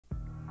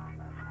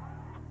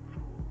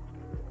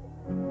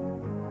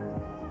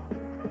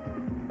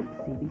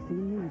CBC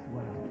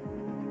Newsworld.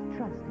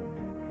 Trusted,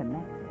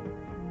 connected,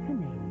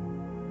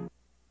 Canadian.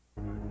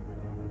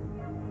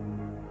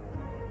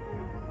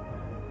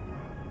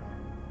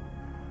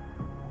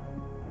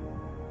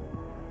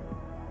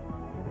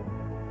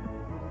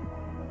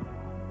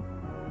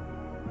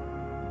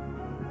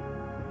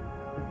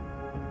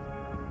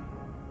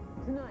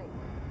 Tonight,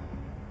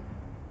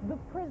 the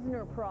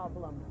prisoner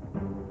problem.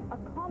 A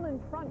common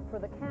front for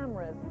the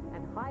cameras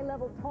and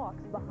high-level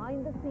talks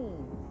behind the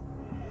scenes.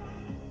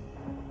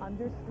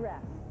 Under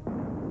stress.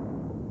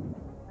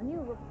 A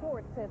new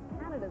report says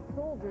Canada's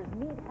soldiers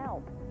need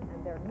help,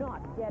 and they're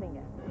not getting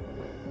it.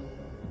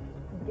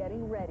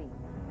 Getting ready.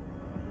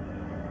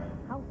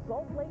 How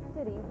Salt Lake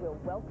City will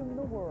welcome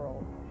the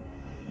world.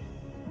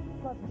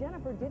 Plus,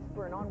 Jennifer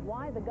Ditchburn on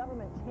why the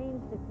government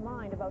changed its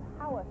mind about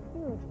how a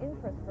huge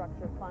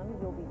infrastructure fund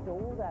will be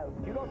doled out.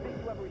 You don't think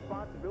you have a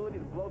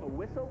responsibility to blow the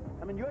whistle?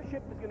 I mean, your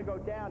ship is going to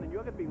go down, and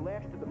you're going to be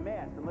lashed to the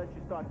mast unless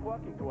you start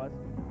talking to us.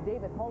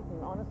 David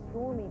Hulton on a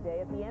stormy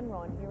day at the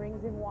Enron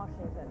hearings in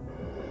Washington.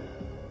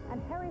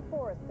 And Harry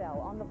Forrestal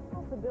on the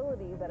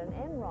possibility that an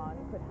Enron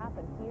could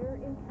happen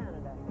here in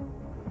Canada.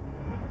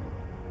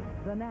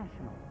 The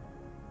National.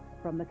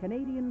 From the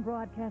Canadian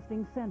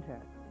Broadcasting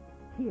Centre,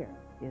 here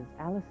is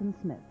Alison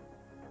Smith.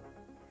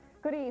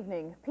 Good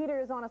evening. Peter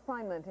is on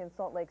assignment in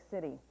Salt Lake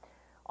City.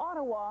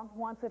 Ottawa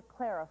wants it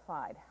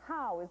clarified.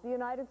 How is the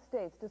United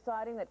States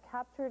deciding that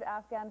captured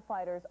Afghan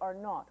fighters are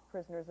not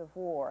prisoners of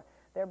war,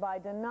 thereby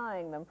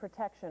denying them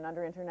protection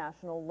under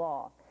international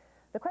law?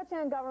 The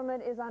Chrétien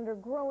government is under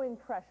growing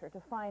pressure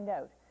to find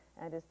out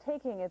and is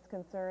taking its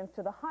concerns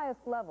to the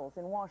highest levels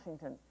in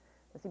Washington.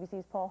 The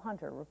CBC's Paul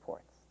Hunter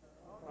reports.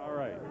 All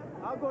right.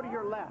 I'll go to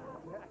your left.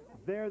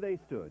 There they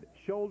stood,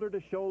 shoulder to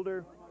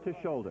shoulder to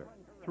shoulder.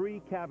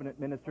 Three cabinet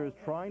ministers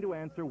trying to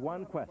answer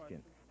one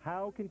question.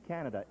 How can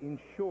Canada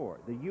ensure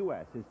the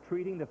U.S. is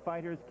treating the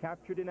fighters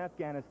captured in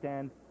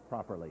Afghanistan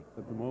properly?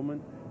 At the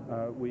moment,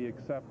 we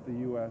accept the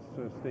U.S.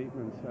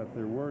 Statements at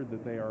their word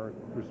that they are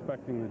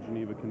respecting the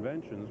Geneva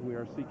Conventions. We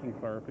are seeking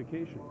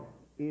clarification.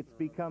 It's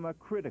become a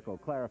critical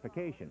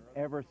clarification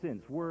ever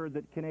since word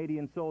that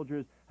Canadian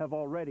soldiers have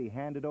already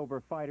handed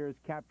over fighters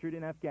captured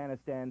in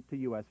Afghanistan to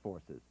U.S.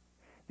 forces.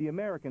 The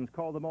Americans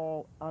call them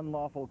all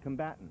unlawful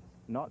combatants,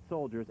 not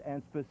soldiers,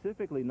 and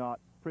specifically not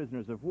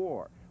prisoners of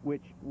war,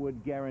 which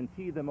would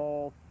guarantee them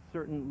all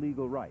certain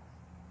legal rights.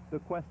 The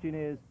question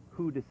is,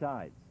 who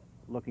decides?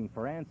 Looking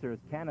for answers,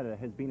 Canada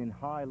has been in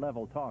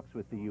high-level talks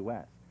with the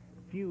U.S.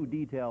 Few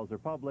details are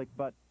public,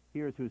 but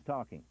here's who's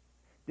talking.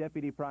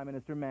 Deputy Prime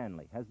Minister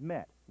Manley has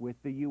met with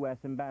the U.S.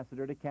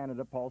 Ambassador to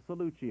Canada, Paul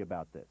Cellucci,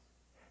 about this.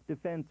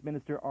 Defense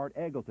Minister Art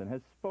Eggleton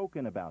has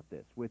spoken about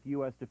this with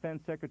U.S.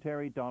 Defense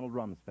Secretary Donald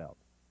Rumsfeld.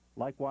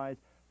 Likewise,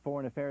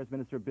 Foreign Affairs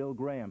Minister Bill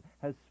Graham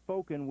has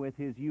spoken with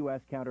his U.S.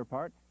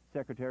 counterpart,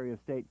 Secretary of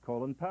State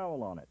Colin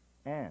Powell, on it.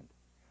 And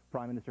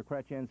Prime Minister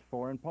Chrétien's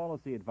Foreign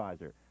Policy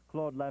Advisor,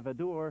 Claude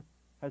Lavadour,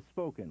 has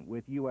spoken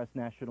with U.S.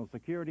 National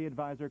Security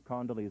Advisor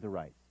Condoleezza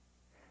Rice.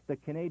 The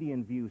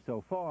Canadian view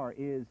so far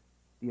is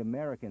the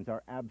Americans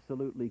are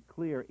absolutely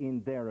clear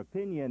in their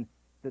opinion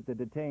that the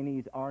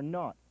detainees are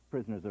not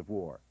prisoners of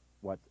war.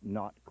 What's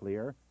not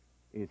clear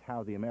is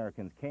how the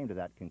Americans came to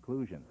that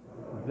conclusion.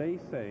 They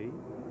say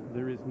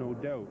there is no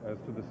doubt as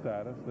to the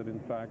status, that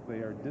in fact they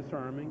are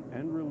disarming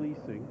and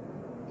releasing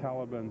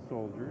Taliban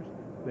soldiers.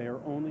 They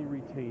are only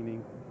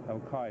retaining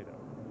Al-Qaeda.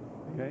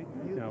 Okay?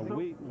 Now,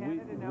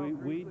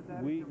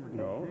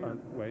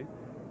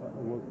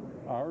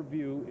 our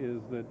view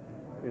is that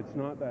it's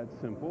not that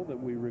simple,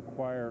 that we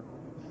require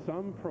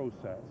some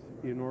process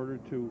in order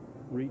to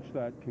reach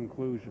that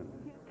conclusion.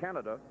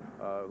 Canada,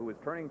 who is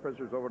turning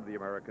prisoners over to the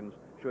Americans,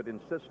 should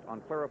insist on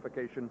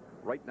clarification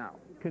right now.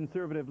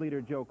 Conservative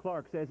leader Joe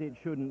Clark says it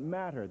shouldn't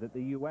matter that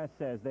the U.S.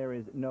 says there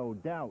is no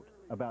doubt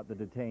about the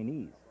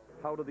detainees.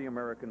 How do the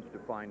Americans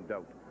define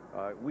doubt?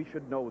 We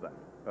should know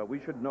that.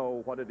 We should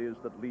know what it is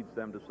that leads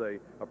them to say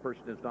a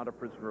person is not a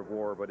prisoner of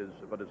war but is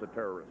a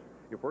terrorist.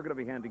 If we're going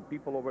to be handing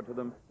people over to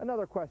them...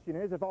 Another question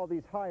is, if all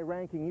these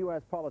high-ranking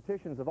U.S.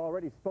 politicians have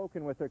already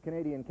spoken with their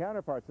Canadian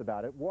counterparts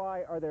about it,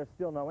 why are there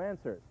still no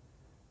answers?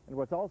 And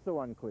what's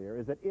also unclear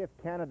is that if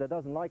Canada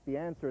doesn't like the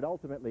answer it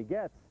ultimately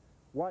gets,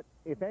 what,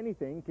 if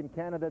anything, can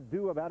Canada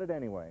do about it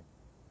anyway?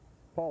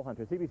 Paul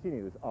Hunter, CBC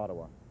News,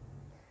 Ottawa.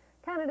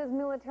 Canada's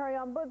military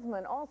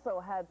ombudsman also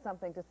had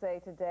something to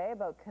say today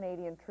about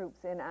Canadian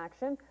troops in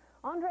action.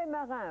 André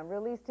Marin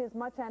released his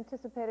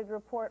much-anticipated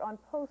report on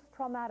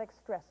post-traumatic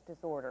stress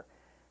disorder,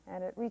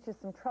 and it reaches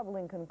some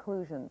troubling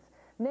conclusions,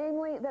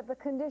 namely that the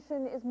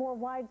condition is more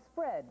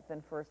widespread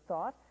than first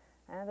thought,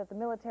 and that the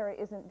military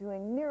isn't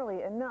doing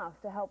nearly enough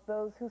to help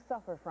those who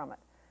suffer from it.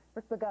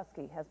 Rick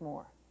Boguski has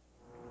more.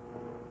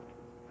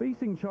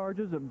 Facing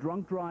charges of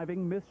drunk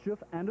driving, mischief,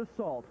 and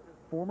assault,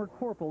 former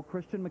Corporal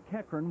Christian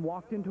McEachern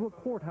walked into a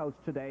courthouse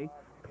today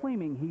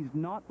claiming he's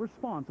not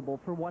responsible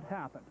for what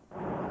happened.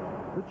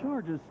 The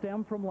charges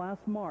stem from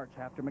last March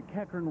after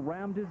McEachern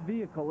rammed his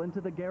vehicle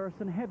into the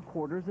garrison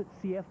headquarters at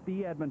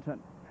CFB Edmonton.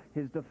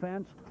 His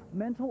defense,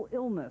 mental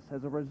illness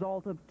as a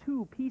result of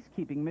 2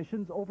 peacekeeping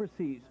missions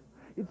overseas.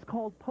 It's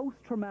called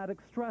post-traumatic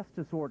stress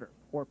disorder,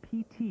 or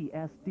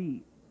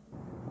PTSD.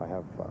 I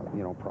have,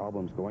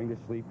 problems going to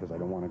sleep because I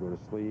don't want to go to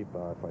sleep.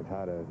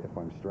 If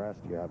I'm stressed,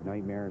 you have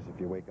nightmares if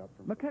you wake up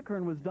from...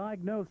 McEachern was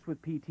diagnosed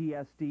with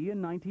PTSD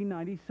in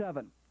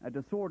 1997, a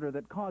disorder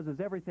that causes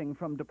everything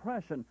from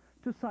depression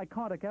to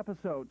psychotic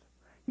episodes.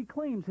 He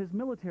claims his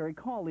military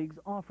colleagues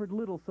offered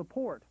little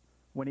support.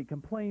 When he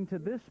complained to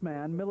this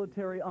man,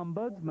 military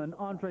ombudsman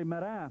Andre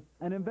Marin,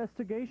 an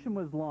investigation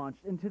was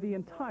launched into the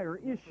entire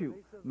issue.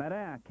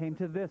 Marin came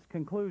to this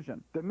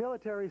conclusion. The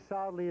military,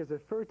 sadly, is a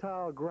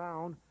fertile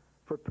ground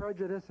for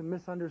prejudice and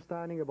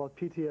misunderstanding about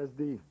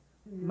PTSD.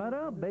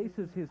 Marin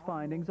bases his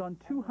findings on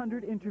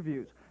 200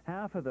 interviews,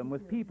 half of them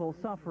with people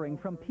suffering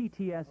from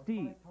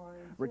PTSD.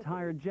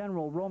 Retired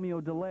General Romeo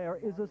Dallaire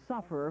is a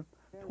sufferer,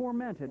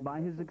 tormented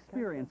by his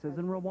experiences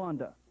in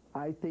Rwanda.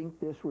 I think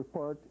this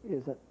report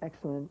is an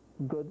excellent,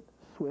 good,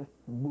 swift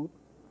boot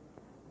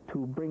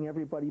to bring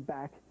everybody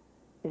back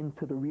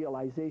into the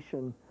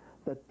realization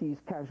that these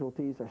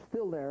casualties are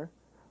still there,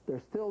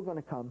 they're still going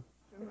to come.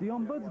 The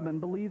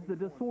ombudsman believes the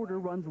disorder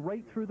runs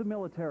right through the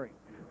military,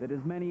 that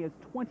as many as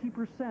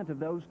 20% of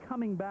those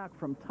coming back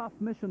from tough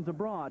missions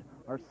abroad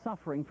are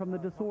suffering from the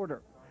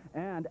disorder,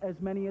 and as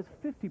many as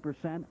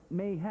 50%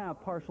 may have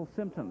partial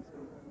symptoms.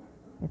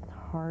 It's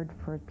hard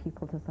for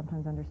people to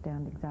sometimes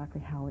understand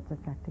exactly how it's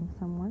affecting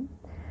someone.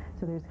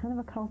 So there's kind of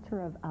a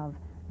culture of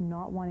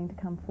not wanting to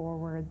come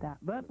forward.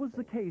 That was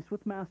the case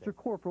with Master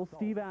Corporal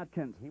Steve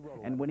Atkins.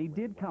 And when he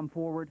did come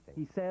forward,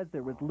 he says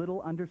there was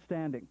little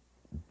understanding.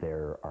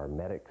 There are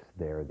medics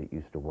there that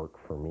used to work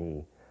for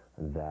me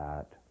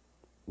that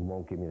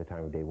won't give me the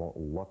time of day, won't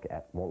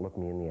look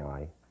me in the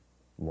eye,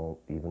 won't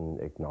even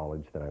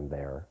acknowledge that I'm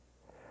there.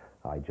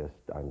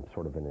 I'm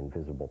sort of an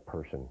invisible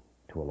person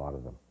to a lot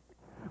of them.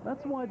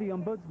 That's why the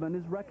Ombudsman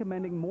is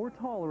recommending more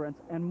tolerance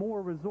and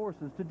more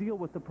resources to deal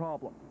with the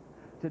problem.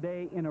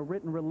 Today, in a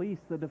written release,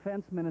 the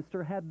Defense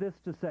Minister had this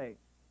to say: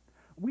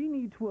 "We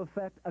need to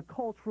effect a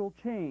cultural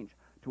change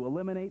to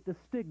eliminate the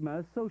stigma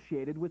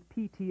associated with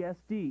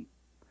PTSD.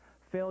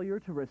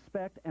 Failure to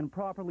respect and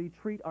properly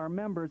treat our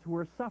members who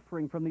are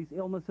suffering from these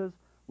illnesses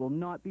will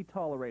not be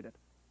tolerated."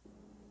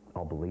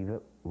 I'll believe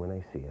it when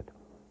I see it.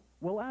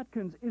 Well,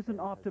 Atkins isn't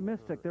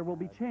optimistic there will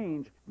be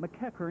change.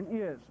 McEachern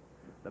is.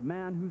 The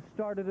man who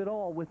started it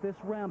all with this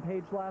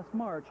rampage last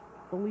March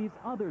believes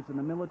others in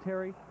the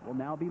military will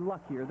now be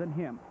luckier than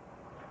him.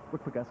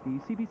 Rick Pogusky,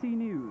 CBC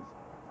News,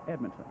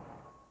 Edmonton.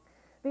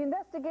 The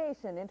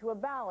investigation into a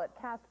ballot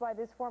cast by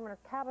this former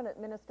cabinet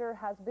minister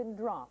has been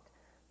dropped.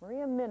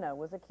 Maria Minna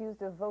was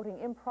accused of voting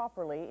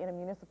improperly in a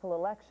municipal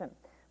election.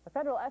 The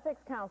federal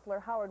ethics counselor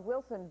Howard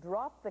Wilson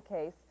dropped the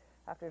case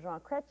after Jean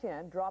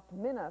Chrétien dropped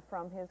Minna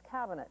from his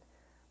cabinet.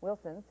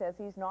 Wilson says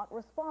he's not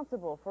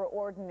responsible for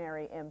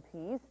ordinary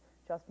MPs,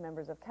 just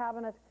members of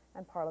cabinet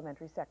and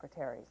parliamentary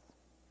secretaries.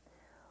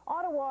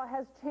 Ottawa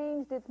has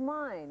changed its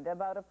mind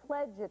about a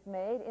pledge it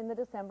made in the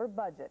December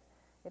budget.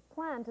 It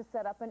planned to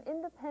set up an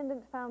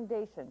independent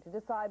foundation to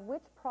decide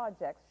which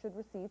projects should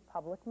receive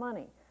public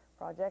money,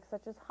 projects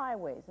such as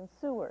highways and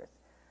sewers.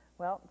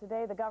 Well,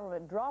 today the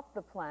government dropped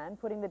the plan,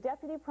 putting the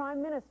Deputy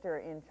Prime Minister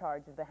in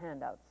charge of the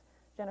handouts.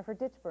 Jennifer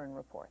Ditchburn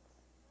reports.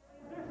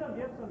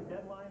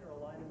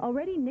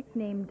 Already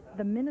nicknamed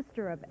the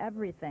Minister of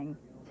Everything,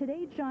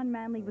 today John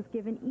Manley was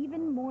given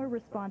even more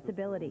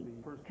responsibility,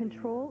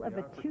 control of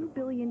a $2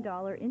 billion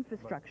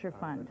infrastructure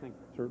fund. I think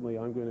certainly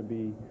I'm going to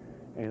be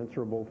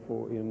answerable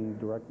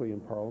directly in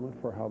Parliament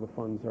for how the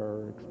funds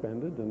are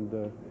expended,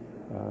 and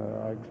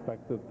I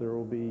expect that there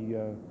will be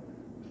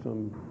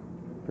some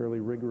fairly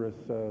rigorous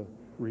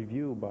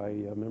review by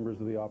members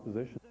of the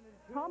opposition.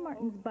 Paul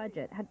Martin's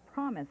budget had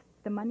promised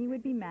the money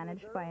would be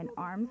managed by an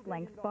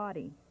arm's-length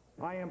body.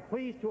 I am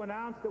pleased to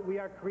announce that we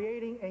are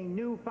creating a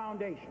new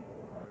foundation.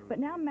 But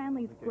now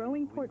Manley's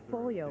growing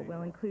portfolio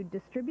will include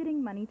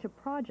distributing money to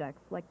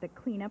projects like the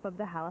cleanup of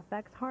the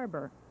Halifax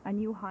Harbor, a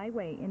new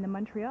highway in the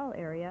Montreal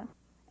area,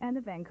 and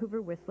the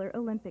Vancouver Whistler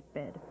Olympic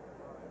bid.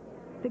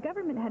 The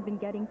government had been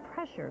getting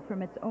pressure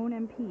from its own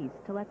MPs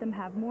to let them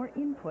have more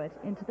input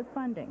into the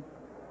funding.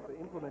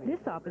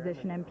 This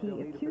opposition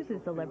MP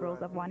accuses the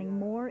Liberals of wanting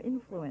more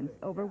influence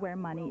over where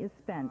money is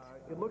spent.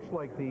 It looks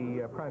like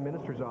the Prime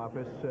Minister's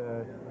office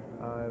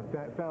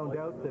found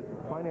out that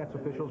finance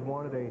officials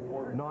wanted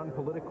a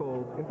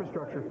non-political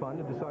infrastructure fund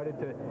and decided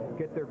to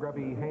get their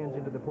grubby hands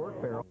into the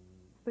pork barrel.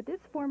 But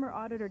this former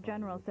Auditor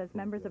General says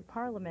members of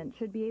Parliament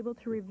should be able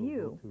to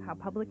review how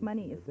public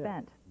money is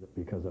spent.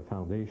 Because the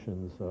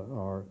foundations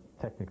are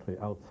technically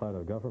outside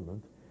of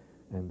government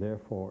and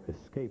therefore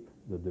escape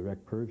the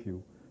direct purview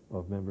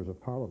of members of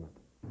Parliament.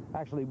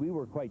 Actually, we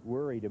were quite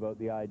worried about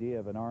the idea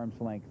of an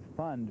arm's-length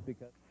fund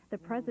because... The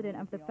president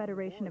of the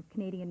Federation of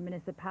Canadian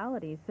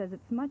Municipalities says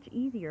it's much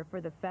easier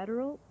for the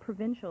federal,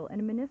 provincial,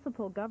 and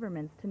municipal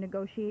governments to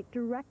negotiate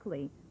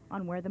directly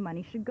on where the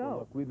money should go. Well,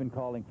 look, we've been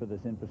calling for this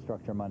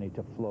infrastructure money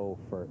to flow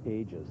for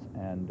ages,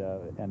 and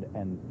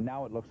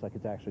now it looks like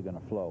it's actually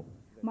going to flow.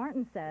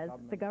 Martin says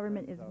the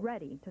government is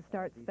ready to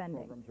start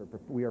spending.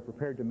 We are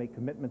prepared to make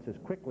commitments as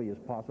quickly as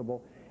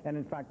possible, and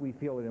in fact we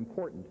feel it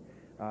important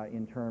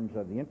in terms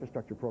of the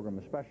infrastructure program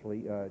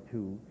especially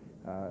to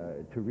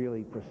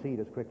really proceed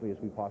as quickly as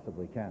we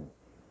possibly can.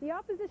 The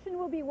opposition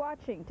will be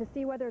watching to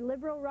see whether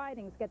Liberal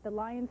ridings get the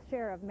lion's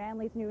share of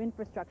Manly's new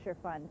infrastructure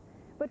fund.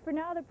 But for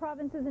now, the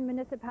provinces and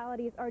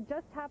municipalities are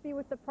just happy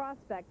with the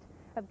prospect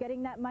of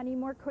getting that money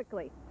more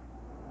quickly.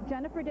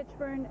 Jennifer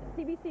Ditchburn,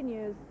 CBC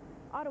News,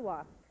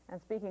 Ottawa.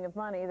 And speaking of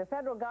money, the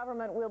federal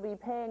government will be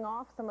paying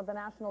off some of the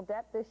national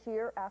debt this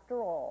year after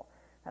all.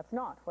 That's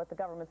not what the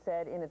government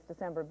said in its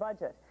December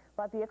budget.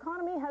 But the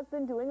economy has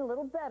been doing a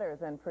little better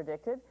than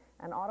predicted,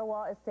 and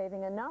Ottawa is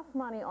saving enough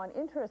money on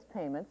interest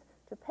payments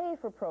to pay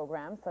for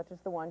programs such as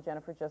the one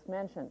Jennifer just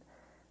mentioned.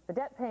 The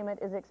debt payment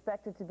is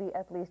expected to be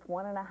at least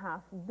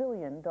 $1.5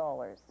 billion.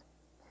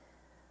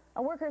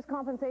 A workers'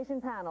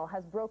 compensation panel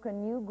has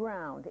broken new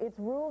ground. It's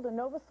ruled a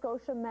Nova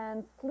Scotia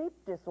man's sleep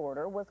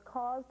disorder was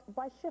caused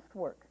by shift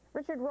work.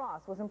 Richard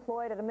Ross was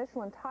employed at a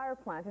Michelin tire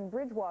plant in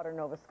Bridgewater,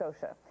 Nova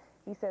Scotia.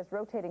 He says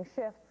rotating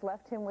shifts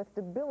left him with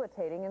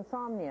debilitating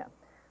insomnia.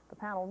 The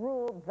panel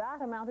ruled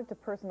that amounted to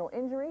personal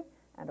injury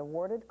and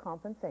awarded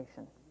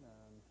compensation.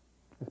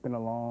 It's been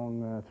a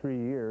long 3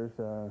 years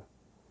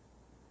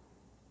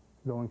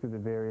going through the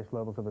various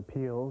levels of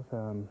appeals,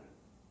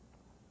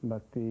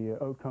 but the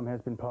outcome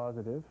has been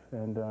positive,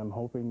 and I'm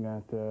hoping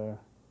that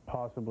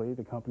possibly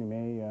the company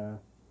may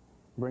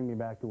bring me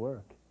back to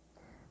work.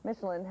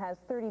 Michelin has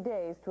 30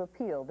 days to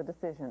appeal the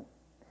decision.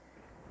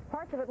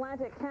 Parts of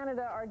Atlantic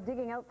Canada are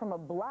digging out from a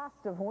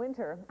blast of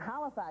winter.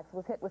 Halifax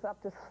was hit with up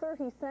to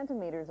 30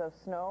 centimeters of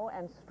snow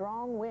and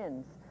strong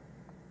winds.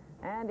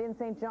 And in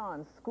St.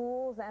 John's,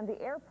 schools and the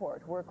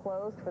airport were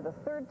closed for the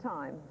third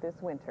time this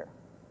winter.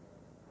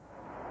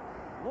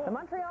 The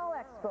Montreal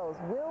Expos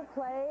will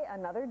play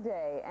another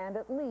day and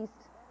at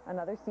least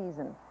another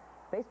season.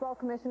 Baseball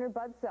Commissioner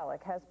Bud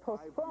Selleck has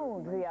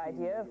postponed the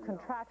idea of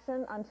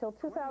contraction until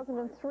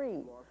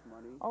 2003.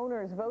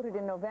 Owners voted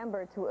in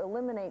November to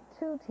eliminate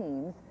 2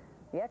 teams.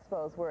 The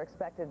Expos were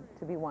expected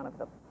to be one of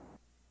them.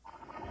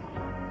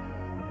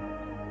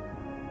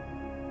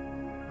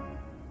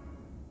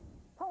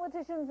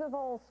 Politicians of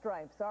all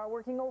stripes are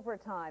working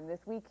overtime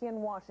this week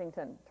in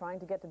Washington, trying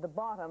to get to the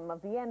bottom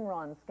of the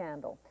Enron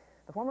scandal.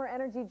 The former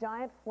energy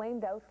giant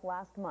flamed out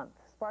last month,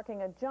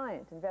 sparking a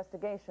giant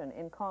investigation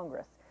in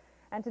Congress.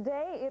 And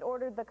today, it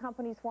ordered the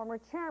company's former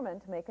chairman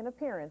to make an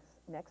appearance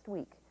next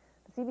week.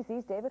 The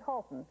CBC's David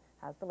Halton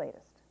has the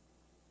latest.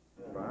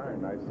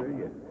 Fine, I see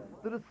you.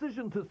 The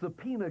decision to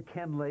subpoena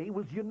Ken Lay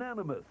was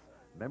unanimous.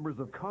 Members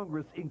of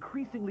Congress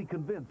increasingly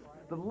convinced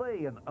that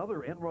Lay and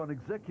other Enron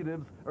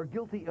executives are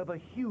guilty of a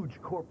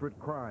huge corporate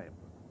crime.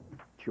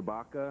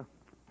 Chewbacca,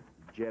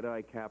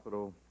 Jedi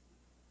Capital,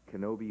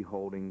 Kenobi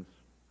Holdings.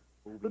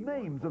 The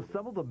names of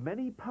some of the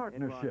many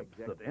partnerships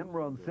that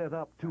Enron set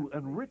up to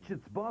enrich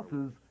its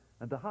bosses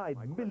and to hide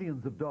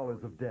millions of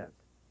dollars of debt.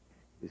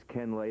 Is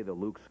Ken Lay the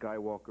Luke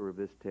Skywalker of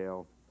this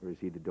tale, or is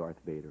he the Darth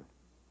Vader?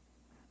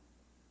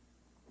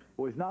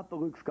 Well, he's not the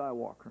Luke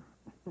Skywalker.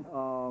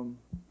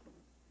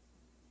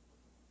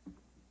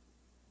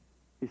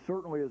 He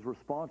certainly is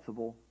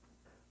responsible.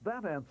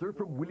 That answer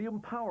from William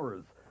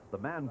Powers, the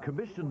man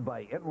commissioned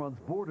by Enron's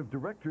board of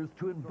directors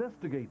to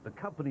investigate the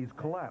company's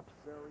collapse.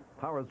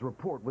 Powers'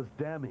 report was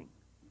damning.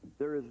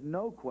 There is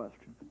no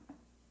question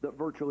that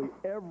virtually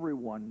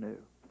everyone knew.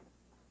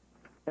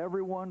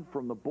 Everyone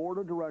from the board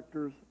of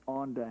directors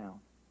on down.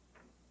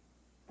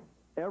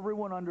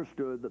 Everyone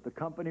understood that the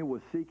company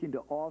was seeking to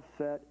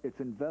offset its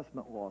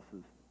investment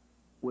losses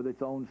with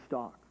its own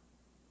stock.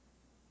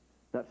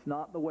 That's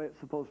not the way it's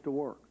supposed to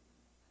work.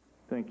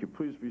 Thank you.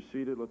 Please be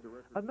seated. Let the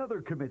record...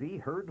 Another committee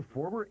heard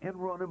former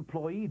Enron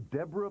employee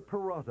Deborah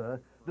Perrotta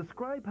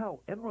describe how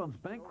Enron's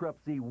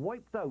bankruptcy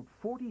wiped out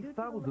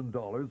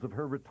 $40,000 of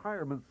her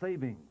retirement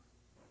savings.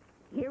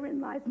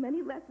 Herein lies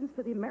many lessons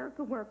for the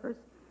American workers,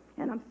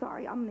 and I'm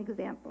sorry, I'm an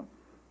example.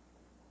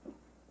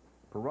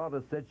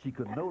 Perrotta said she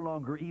could no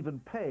longer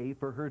even pay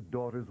for her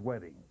daughter's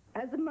wedding.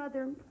 As a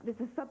mother, this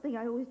is something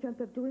I always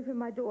dreamt of doing for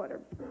my daughter.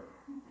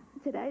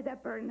 Today,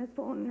 that burden has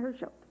fallen on her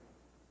shoulders.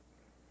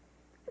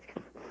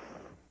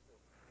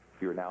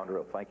 You're now under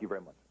oath. Thank you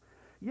very much.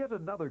 Yet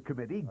another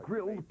committee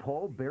grilled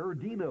Paul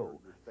Berardino,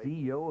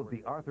 CEO of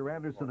the Arthur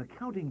Andersen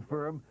accounting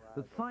firm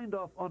that signed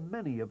off on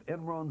many of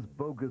Enron's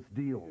bogus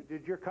deals.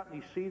 Did your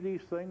company see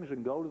these things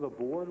and go to the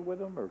board with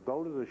them, or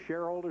go to the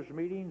shareholders'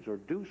 meetings, or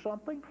do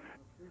something?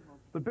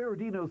 But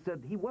Berardino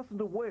said he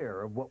wasn't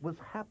aware of what was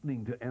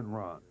happening to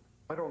Enron.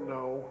 I don't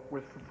know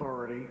with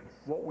authority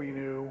what we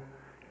knew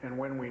and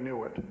when we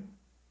knew it.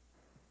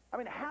 I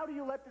mean, how do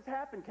you let this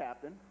happen,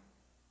 Captain?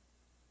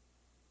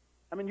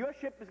 I mean, your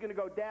ship is going to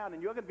go down,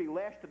 and you're going to be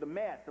lashed to the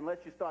mast unless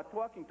you start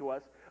talking to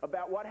us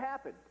about what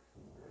happened.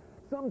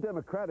 Some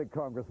Democratic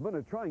congressmen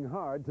are trying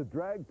hard to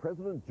drag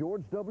President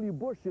George W.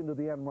 Bush into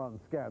the Enron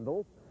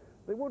scandal.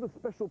 They want a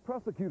special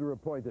prosecutor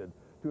appointed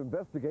to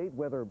investigate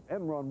whether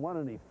Enron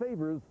won any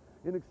favors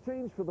in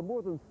exchange for the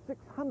more than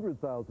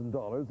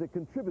 $600,000 it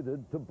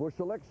contributed to Bush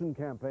election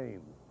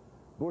campaigns.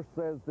 Bush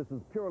says this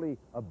is purely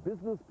a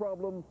business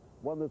problem,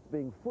 one that's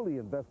being fully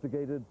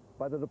investigated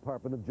by the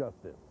Department of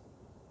Justice.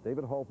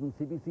 David Halton,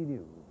 CBC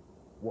News,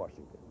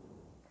 Washington.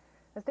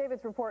 As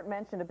David's report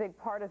mentioned, a big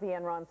part of the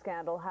Enron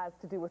scandal has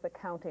to do with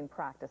accounting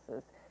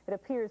practices. It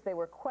appears they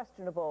were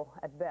questionable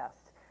at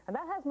best. And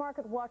that has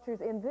market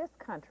watchers in this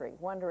country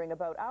wondering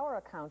about our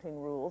accounting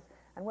rules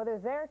and whether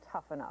they're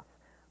tough enough.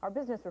 Our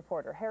business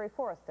reporter, Harry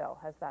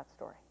Forrestel, has that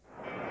story.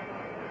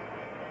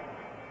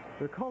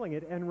 They're calling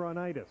it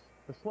Enronitis,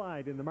 a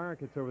slide in the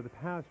markets over the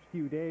past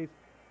few days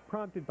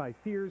prompted by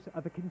fears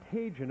of a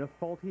contagion of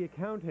faulty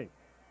accounting,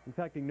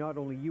 infecting not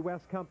only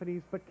U.S.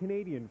 companies but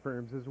Canadian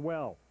firms as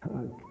well.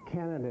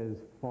 Canada is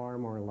far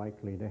more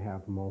likely to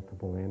have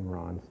multiple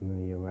Enrons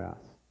than the U.S.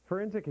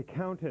 Forensic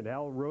accountant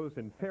Al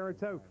Rosen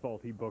ferrets out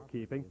faulty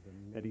bookkeeping,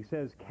 and he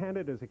says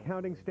Canada's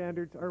accounting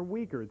standards are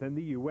weaker than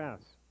the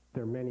U.S.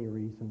 There are many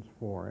reasons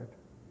for it,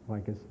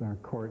 like it's our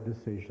court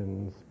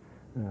decisions,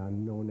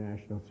 no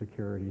National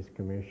Securities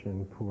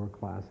Commission, poor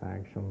class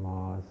action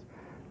laws,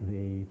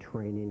 the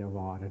training of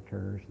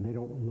auditors. They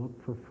don't look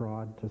for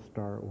fraud to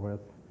start with,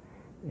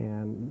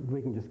 and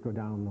we can just go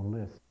down the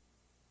list.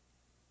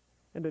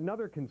 And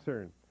another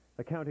concern,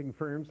 accounting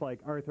firms like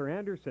Arthur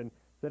Andersen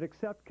that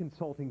accept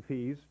consulting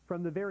fees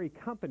from the very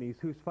companies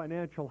whose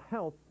financial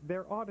health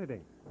they're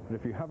auditing. But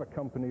if you have a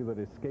company that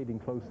is skating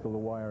close to the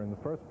wire in the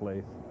first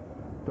place,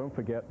 don't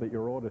forget that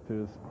your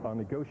auditors are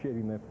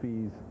negotiating their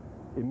fees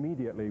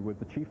immediately with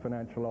the chief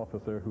financial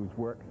officer whose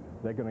work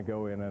they're going to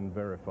go in and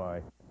verify.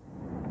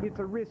 It's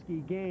a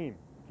risky game.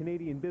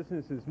 Canadian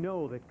businesses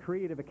know that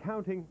creative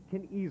accounting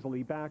can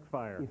easily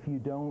backfire. If you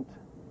don't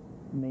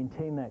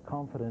maintain that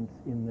confidence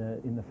in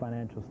the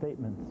financial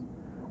statements,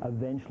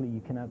 eventually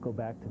you cannot go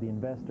back to the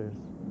investors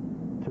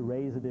to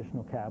raise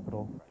additional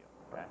capital.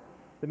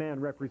 The man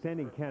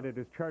representing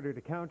Canada's chartered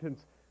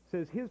accountants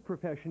says his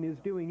profession is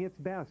doing its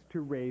best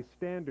to raise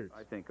standards.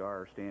 I think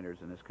our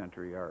standards in this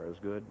country are as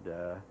good,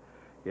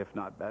 if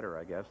not better,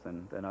 I guess,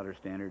 than other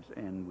standards,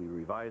 and we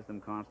revise them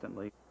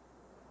constantly.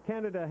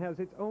 Canada has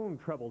its own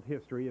troubled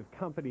history of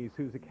companies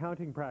whose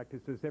accounting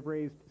practices have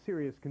raised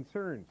serious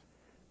concerns.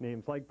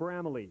 Names like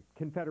Bramley,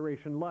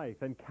 Confederation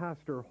Life, and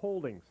Castor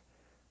Holdings.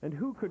 And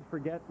who could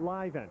forget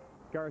Livent,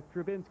 Garth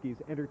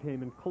Drabinsky's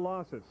entertainment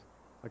colossus,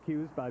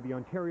 accused by the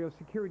Ontario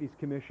Securities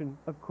Commission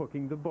of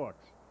cooking the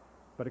books.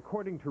 But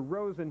according to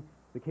Rosen,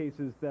 the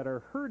cases that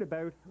are heard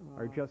about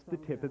are just the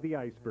tip of the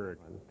iceberg.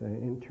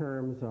 In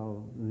terms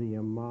of the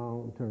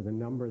amount or the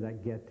number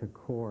that get to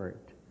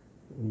court,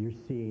 you're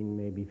seeing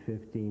maybe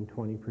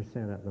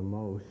 15–20% at the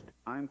most.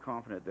 I'm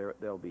confident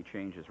there'll be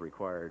changes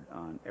required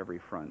on every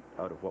front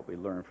out of what we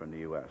learned from the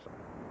U.S.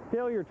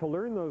 Failure to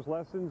learn those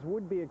lessons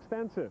would be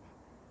expensive.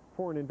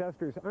 Foreign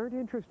investors aren't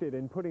interested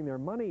in putting their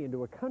money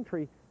into a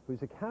country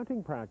whose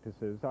accounting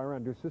practices are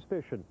under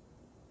suspicion.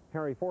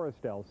 Harry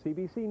Forrestel,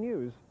 CBC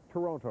News,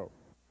 Toronto.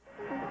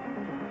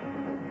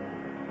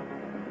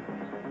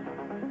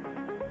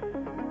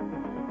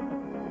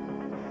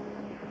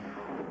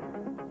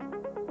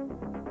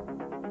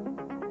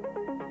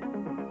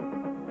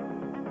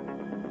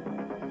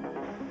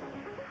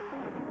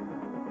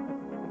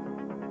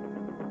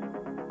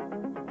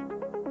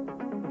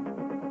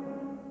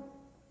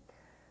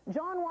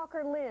 John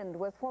Walker Lind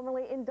was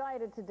formally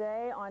indicted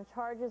today on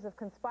charges of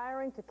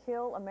conspiring to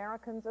kill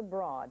Americans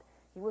abroad.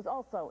 He was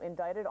also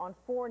indicted on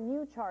 4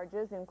 new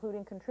charges,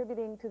 including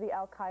contributing to the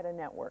al-Qaeda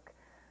network.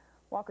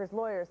 Walker's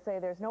lawyers say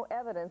there's no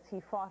evidence he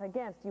fought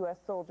against U.S.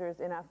 soldiers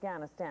in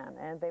Afghanistan,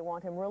 and they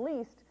want him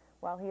released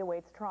while he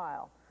awaits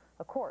trial.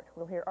 A court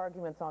will hear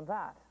arguments on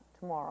that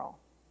tomorrow.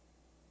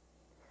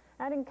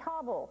 And in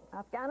Kabul,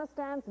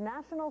 Afghanistan's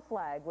national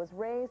flag was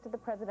raised at the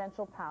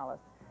presidential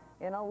palace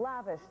in a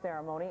lavish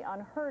ceremony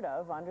unheard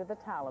of under the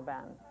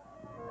Taliban.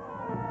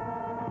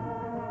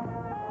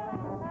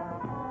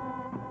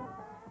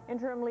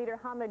 Interim leader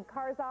Hamid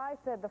Karzai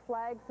said the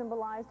flag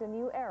symbolized a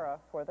new era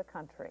for the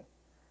country.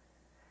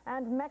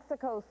 And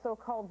Mexico's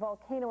so-called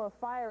volcano of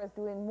fire is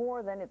doing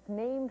more than it's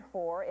named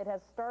for. It has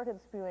started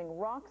spewing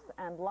rocks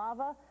and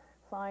lava,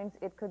 signs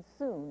it could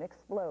soon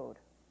explode.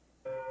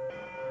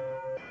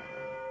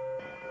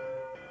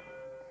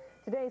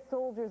 Today,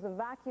 soldiers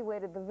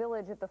evacuated the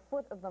village at the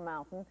foot of the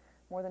mountain.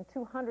 More than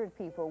 200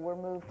 people were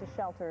moved to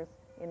shelters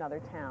in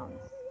other towns.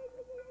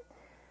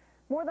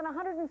 More than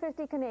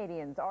 150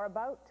 Canadians are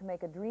about to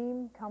make a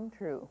dream come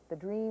true, the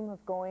dream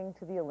of going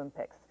to the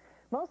Olympics.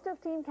 Most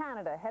of Team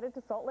Canada headed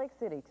to Salt Lake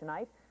City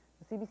tonight.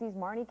 The CBC's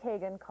Marnie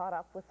Kagan caught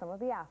up with some of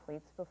the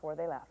athletes before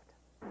they left.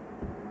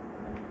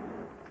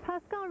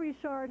 Pascal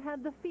Richard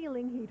had the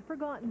feeling he'd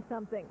forgotten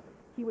something.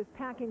 He was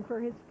packing for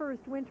his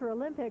first Winter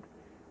Olympics,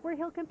 where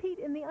he'll compete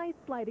in the ice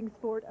sliding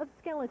sport of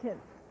skeleton.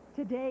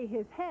 Today,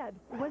 his head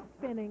was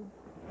spinning.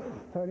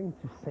 It's starting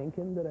to sink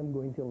in that I'm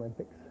going to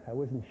Olympics. I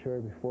wasn't sure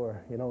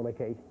before, you know, like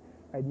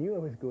I knew I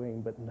was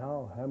going, but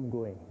now I'm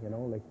going, you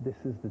know, like this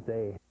is the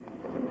day.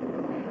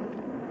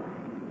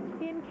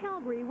 In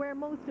Calgary, where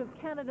most of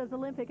Canada's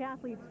Olympic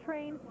athletes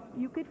train,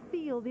 you could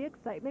feel the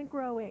excitement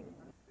growing.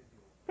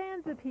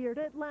 Fans appeared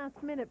at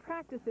last-minute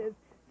practices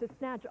to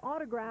snatch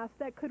autographs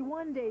that could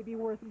one day be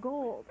worth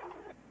gold.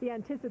 The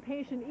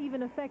anticipation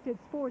even affected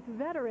sports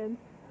veterans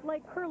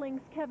like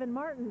curling's Kevin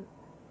Martin.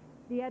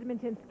 The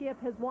Edmonton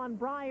skip has won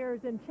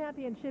Briars and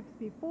championships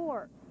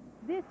before.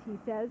 This, he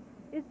says,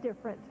 is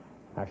different.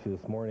 Actually,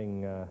 this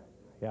morning,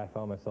 I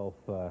found myself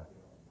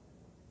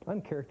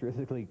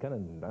uncharacteristically kind of,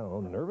 I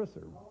don't know, nervous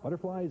or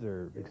butterflies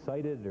or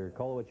excited or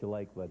call it what you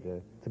like, but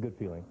it's a good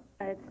feeling.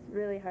 It's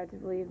really hard to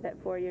believe that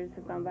 4 years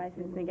have gone by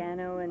since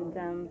Nagano,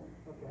 and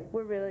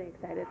we're really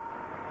excited.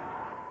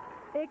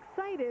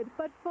 Excited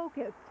but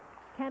focused.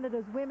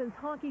 Canada's women's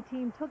hockey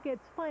team took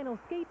its final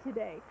skate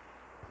today.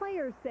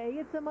 Players say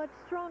it's a much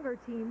stronger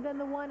team than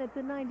the one at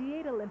the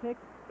 '98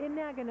 Olympics in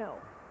Nagano,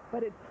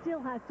 but it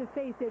still has to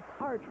face its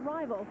arch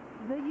rival,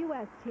 the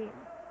U.S. team.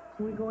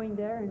 We're going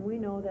there, and we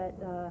know that,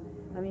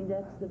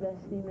 that's the best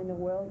team in the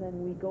world, and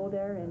we go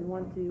there and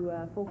want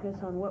to focus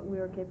on what we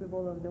are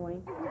capable of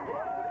doing.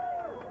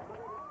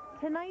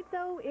 Tonight,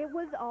 though, it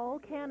was all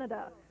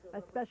Canada.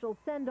 A special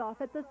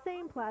send-off at the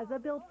same plaza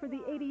built for the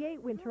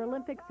 '88 Winter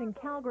Olympics in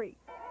Calgary.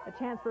 A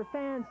chance for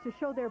fans to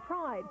show their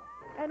pride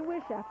and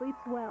wish athletes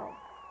well.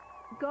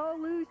 Go,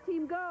 Luge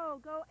team, go!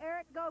 Go,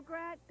 Eric, go,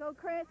 Grant, go,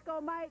 Chris, go,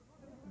 Mike.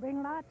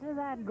 Bring lots of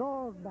that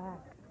gold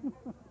back.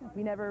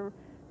 We never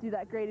do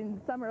that great in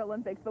the Summer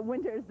Olympics, but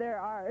winters, they're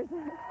ours.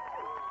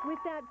 With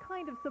that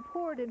kind of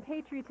support and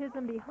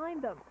patriotism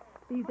behind them,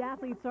 these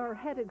athletes are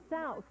headed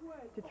south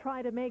to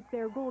try to make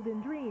their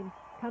golden dreams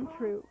come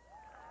true.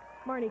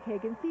 Marnie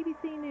Kagan,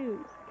 CBC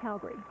News,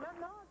 Calgary.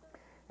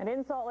 And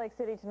in Salt Lake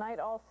City tonight,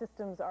 all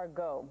systems are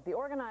go. The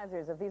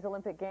organizers of these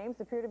Olympic Games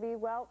appear to be,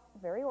 well,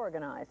 very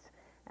organized.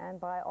 And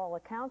by all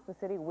accounts, the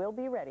city will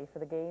be ready for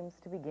the Games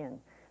to begin.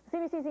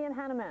 CBC's Ian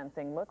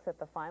Hannah-Mansing looks at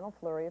the final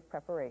flurry of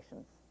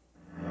preparations.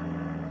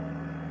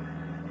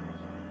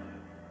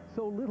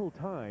 So little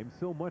time,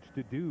 so much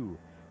to do.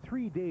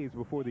 3 days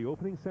before the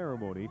opening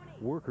ceremony,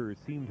 workers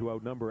seem to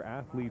outnumber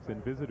athletes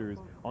and visitors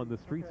on the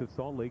streets of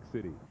Salt Lake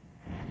City.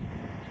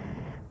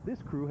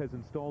 This crew has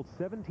installed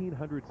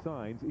 1,700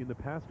 signs in the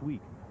past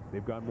week.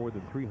 They've got more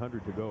than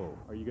 300 to go.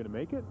 Are you going to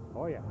make it?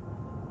 Oh, yeah.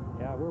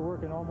 Yeah, we're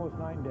working almost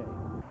 9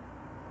 days.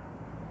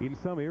 In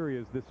some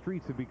areas, the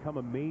streets have become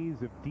a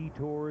maze of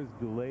detours,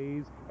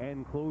 delays,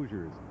 and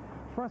closures.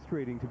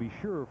 Frustrating to be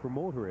sure for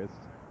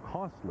motorists,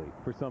 costly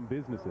for some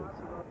businesses.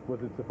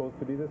 Was it supposed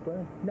to be this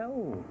way?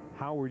 No.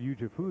 Howard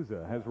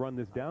Ujafuza has run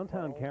this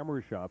downtown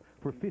camera shop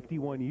for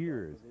 51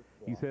 years.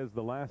 He says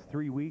the last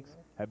 3 weeks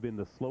have been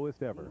the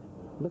slowest ever.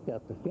 Look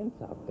at the fence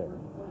out there,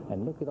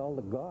 and look at all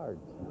the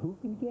guards. Who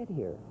can get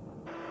here?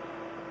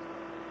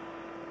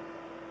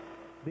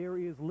 There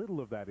is little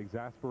of that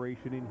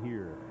exasperation in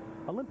here.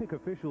 Olympic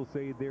officials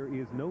say there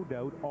is no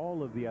doubt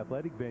all of the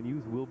athletic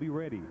venues will be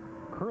ready.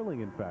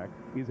 Curling, in fact,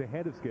 is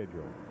ahead of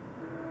schedule.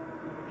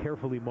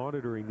 Carefully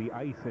monitoring the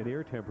ice and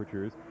air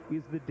temperatures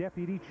is the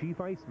deputy chief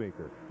ice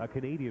maker, a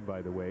Canadian,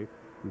 by the way,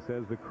 who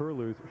says the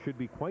curlers should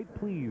be quite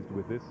pleased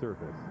with this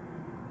surface.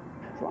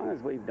 As long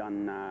as we've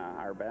done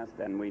our best,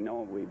 and we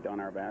know we've done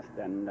our best,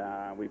 and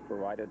we've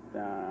provided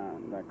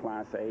the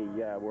Class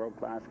A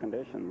world-class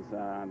conditions,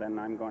 then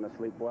I'm going to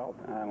sleep well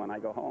when I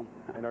go home.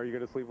 And are you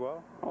going to sleep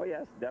well? Oh,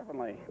 yes,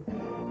 definitely.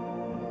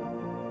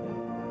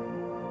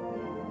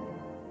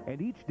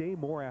 And each day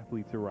more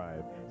athletes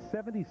arrive.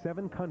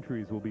 77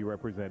 countries will be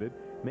represented,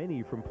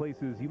 many from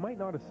places you might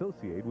not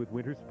associate with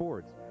winter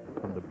sports.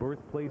 From the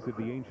birthplace of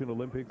the ancient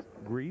Olympics,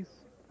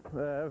 Greece.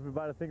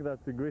 Everybody thinks that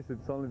in Greece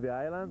it's only the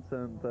islands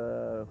and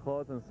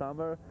hot and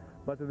summer,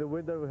 but in the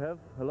winter we have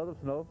a lot of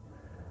snow,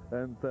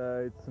 and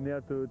it's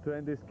near to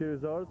 20 ski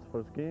resorts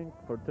for skiing,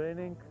 for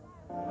training.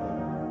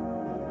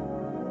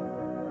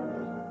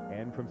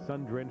 And from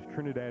sun-drenched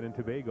Trinidad and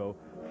Tobago,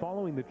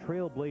 following the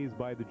trail blazed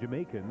by the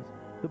Jamaicans,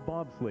 the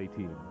bobsleigh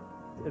team.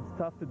 It's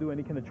tough to do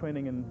any kind of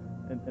training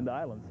in the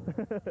islands.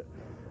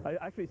 I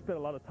actually spent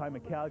a lot of time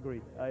in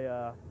Calgary.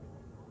 I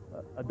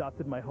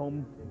adopted my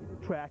home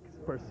tracks,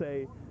 per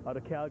se, out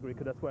of Calgary,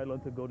 because that's where I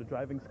learned to go to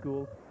driving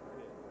school.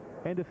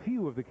 And a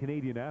few of the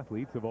Canadian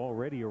athletes have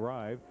already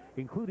arrived,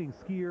 including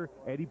skier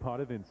Eddie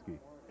Potavinsky.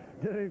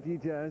 Done it a few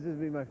times. This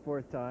will be my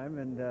 4th time,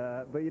 and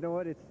but you know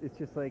what? It's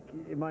just like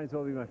it might as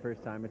well be my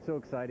 1st time. It's so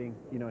exciting,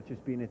 you know,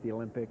 just being at the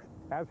Olympics.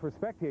 As for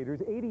spectators,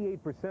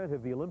 88%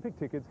 of the Olympic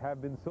tickets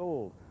have been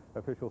sold.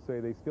 Officials say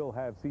they still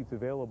have seats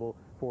available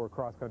for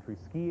cross-country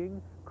skiing,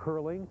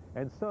 curling,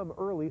 and some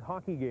early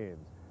hockey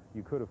games.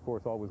 You could, of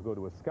course, always go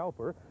to a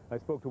scalper. I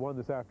spoke to one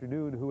this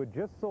afternoon who had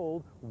just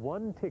sold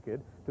 1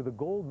 ticket to the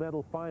gold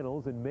medal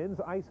finals in men's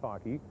ice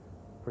hockey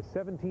for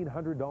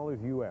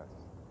 $1,700 U.S.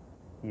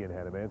 Ian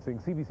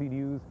Hannah-Mansing, CBC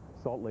News,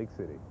 Salt Lake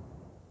City.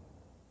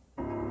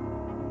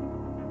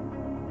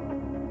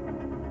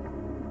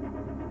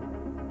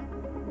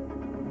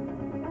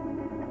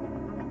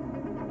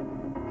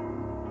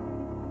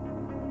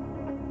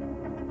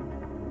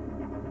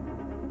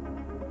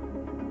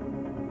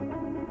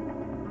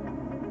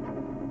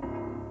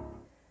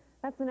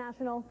 That's the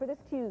National for this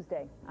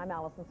Tuesday. I'm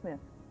Alison Smith.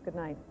 Good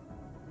night.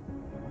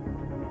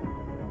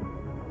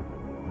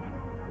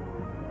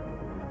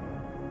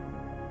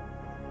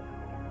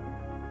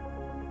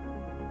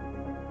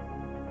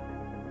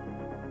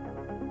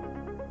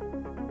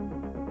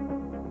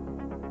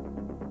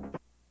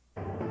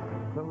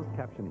 Closed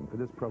captioning for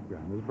this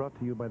program is brought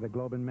to you by the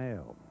Globe and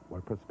Mail, where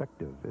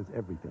perspective is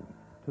everything.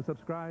 To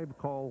subscribe,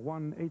 call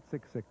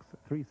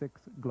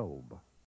 1-866-36-GLOBE.